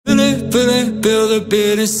feel the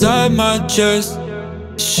beat inside my chest,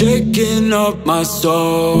 shaking up my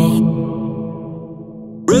soul.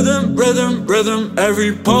 Rhythm, rhythm, rhythm,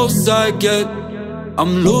 every pulse I get,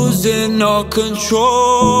 I'm losing all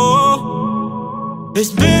control.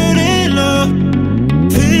 It's building up,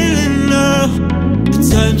 feeling love, the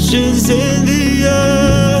tension's in the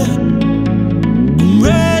air. I'm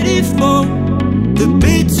ready for the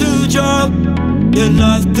beat to drop, yeah,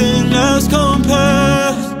 nothing else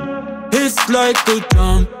compares. It's like a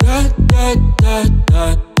drum, da da da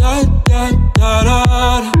da da da da da.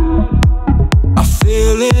 I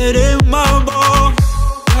feel it in my bones,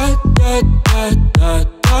 da da da da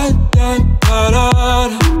da da da da.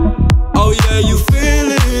 Oh yeah, you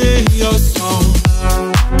feel it in your soul.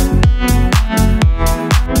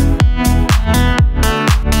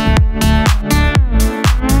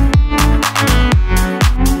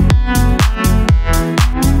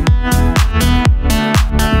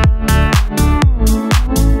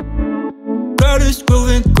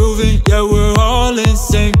 Grooving, yeah, we're all in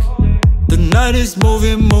sync. The night is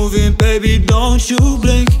moving, moving, baby, don't you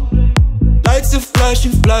blink. Lights are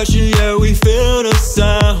flashing, flashing, yeah, we feel the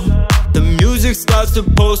sound. The music starts to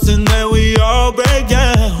pulse and then we all break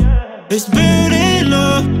down. It's building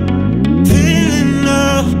up, feeling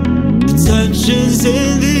love, the tension's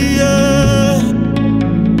in the air.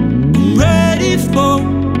 I'm ready for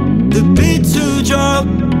the beat to drop,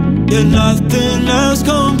 yeah, nothing else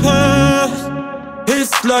compares.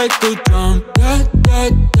 It's like a drum, da da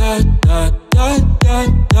da da da da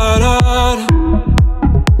da da.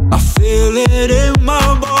 I feel it in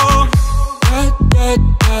my bones, da da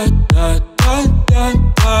da da da da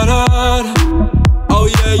da da. Oh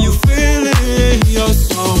yeah, you feel it in your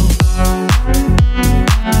soul.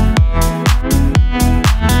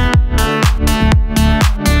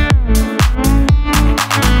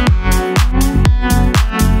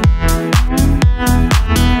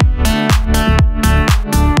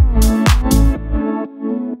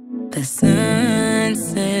 The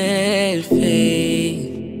sunset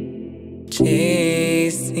fade,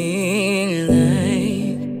 chasing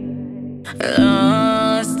light,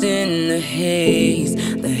 lost in the haze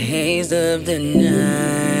of the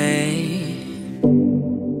night.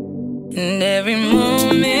 And every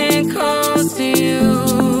moment calls to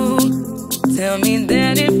you, tell me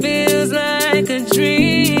that it feels like a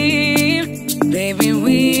dream. Baby,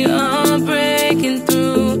 we are breaking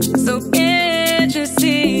through, so can't you see?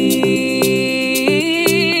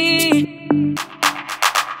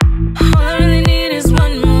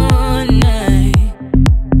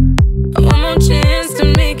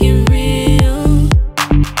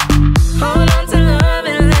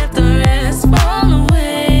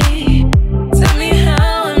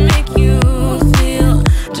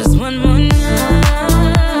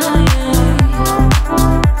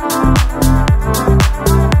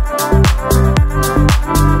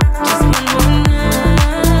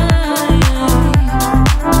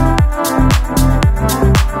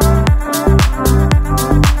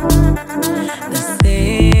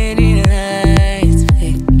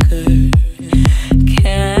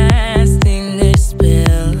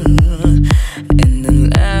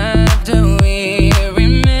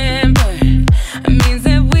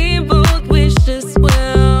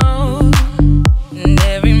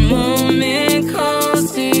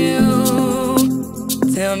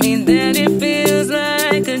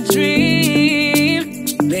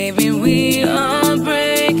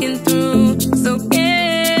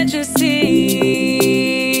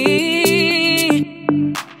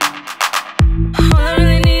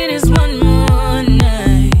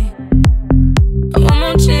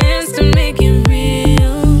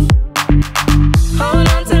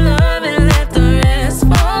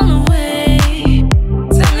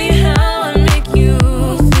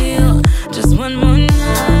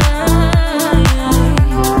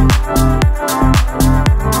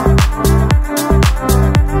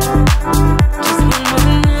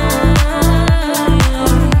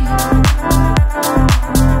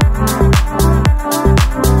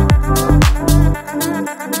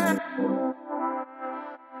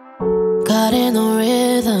 Caught in the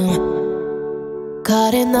rhythm,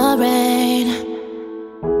 caught in the rain,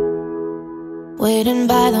 waiting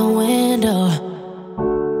by the window.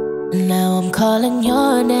 Now I'm calling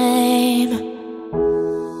your name.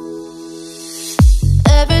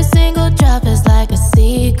 Every single drop is like a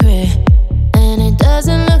secret, and it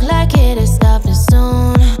doesn't look like it is stopping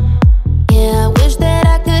soon. Yeah, I wish that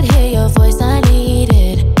I could hear your voice, I need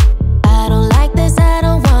it. I don't like this, I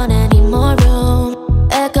don't want any more room.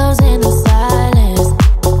 Echoes in the silence,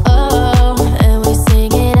 oh, and we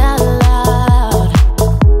sing it out loud.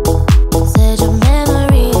 Said your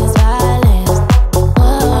memory is violent.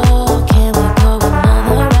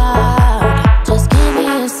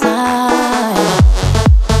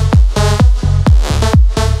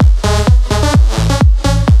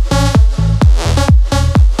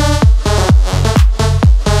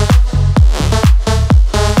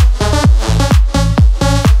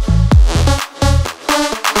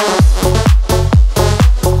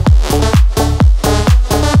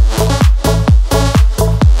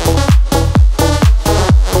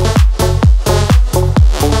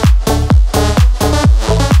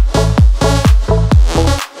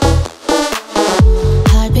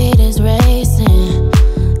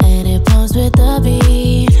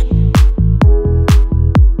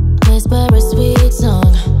 a sweet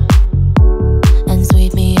song and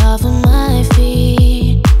sweep me off of my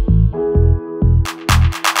feet.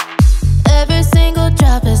 Every single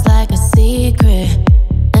drop is like a secret,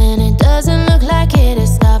 and it doesn't look like it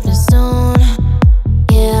is stopping soon.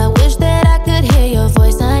 Yeah, I wish that I could hear your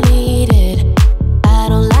voice, I need it. I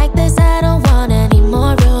don't like this, I don't want any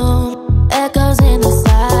more room. Echoes in the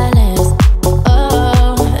silence,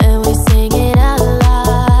 oh, and we sing it out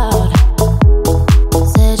loud.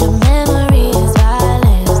 Said your memory is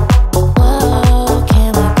violence. Whoa,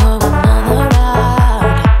 can we go another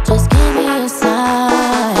round? Just give me a sign.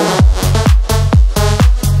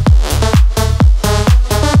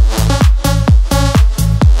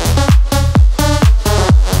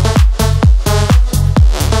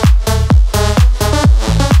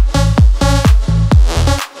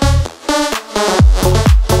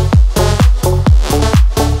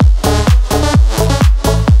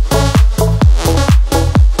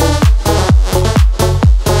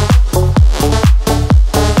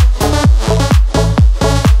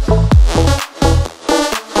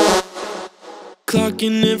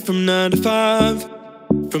 Clocking in from 9 to 5,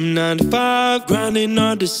 from 9 to 5, grinding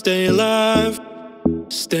hard to stay alive,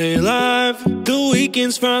 stay alive. The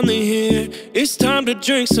weekend's finally here, it's time to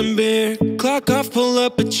drink some beer. Clock off, pull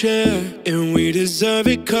up a chair, and we deserve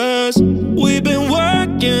it, cause we've been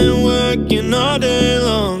working all day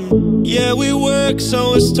long. Yeah, we work,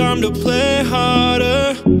 so it's time to play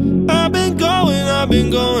harder. I've been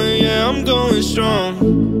going, yeah, I'm going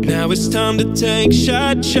strong. Now it's time to take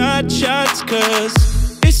shots, cause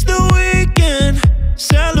it's the weekend,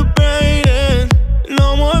 celebrating.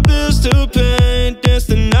 No more bills to pay, dance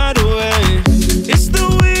the night away. It's the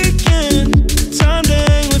weekend, time to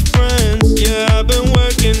hang with friends. Yeah, I've been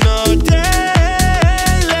working all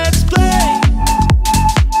day, let's play.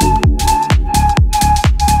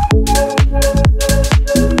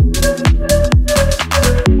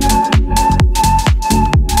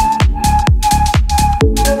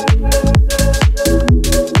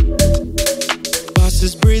 Boss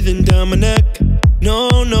is breathing down my neck.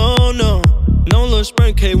 No, no lunch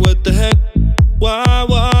break, hey, what the heck? Why?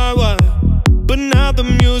 But now the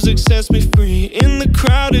music sets me free. In the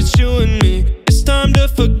crowd, it's you and me. It's time to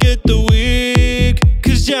forget the week,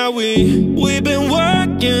 cause yeah, we've been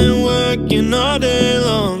working all day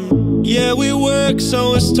long. Yeah, we work,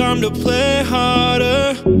 so it's time to play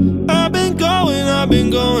harder. I've been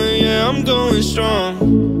going, yeah, I'm going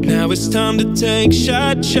strong. Now it's time to take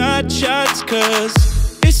shots, cause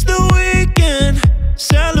it's the weekend,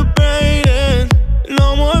 celebrate.